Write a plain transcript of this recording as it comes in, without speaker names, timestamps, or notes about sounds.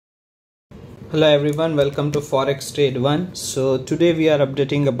Hello everyone, welcome to Forex Trade 1. So today we are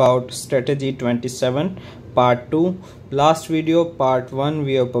updating about strategy 27 part 2. Last video part 1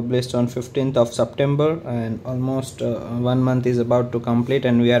 we have published on 15th of September and almost 1 month is about to complete,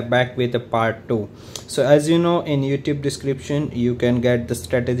 and we are back with a part 2. So as you know, in YouTube description you can get the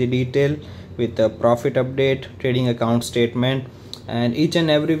strategy detail with the profit update, trading account statement, and each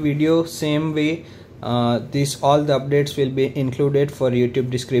and every video same way. All the updates will be included for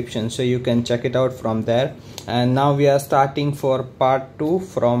YouTube description, so you can check it out from there. And now we are starting for part 2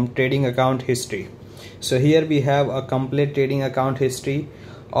 from trading account history. So here we have a complete trading account history.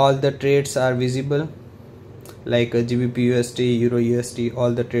 All the trades are visible, like GBP USD, Euro USD, all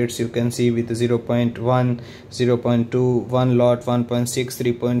the trades you can see with 0.1, 0.2, 1 lot, 1.6,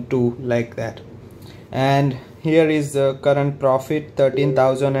 3.2, like that. And here is the current profit,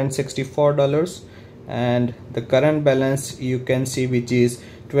 $13,064, and the current balance you can see, which is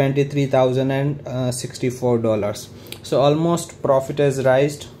 $23,064. so almost profit has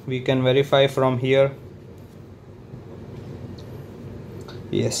risen. We can verify from here.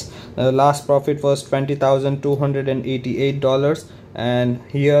 Yes, the last profit was $20,288, and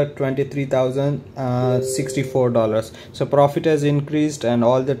here $23,064. so profit has increased, and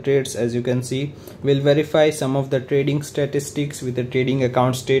all the trades, as you can see, will verify some of the trading statistics with the trading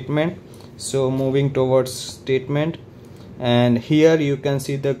account statement. So moving towards statement, and here you can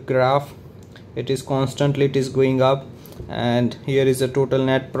see the graph. It is constantly, it is going up, and here is the total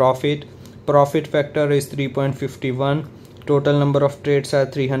net profit. Profit factor is 3.51. total number of trades are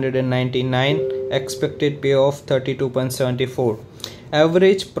 399. expected payoff 32.74.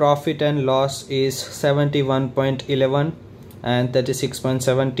 average profit and loss is 71.11 and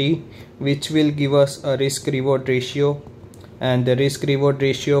 36.70, which will give us a risk reward ratio, and the risk reward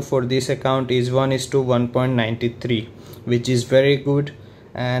ratio for this account is 1:1.93, which is very good.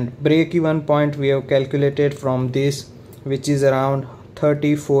 And break even point we have calculated from this, which is around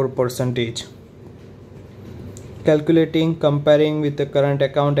 34%. Calculating, comparing with the current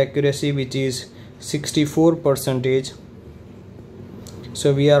account accuracy, which is 64%.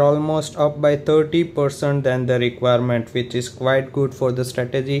 So we are almost up by 30% than the requirement, which is quite good for the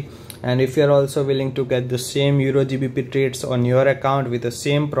strategy. And if you are also willing to get the same Euro GBP trades on your account with the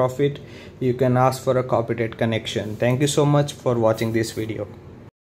same profit, you can ask for a copy trade connection. Thank you so much for watching this video.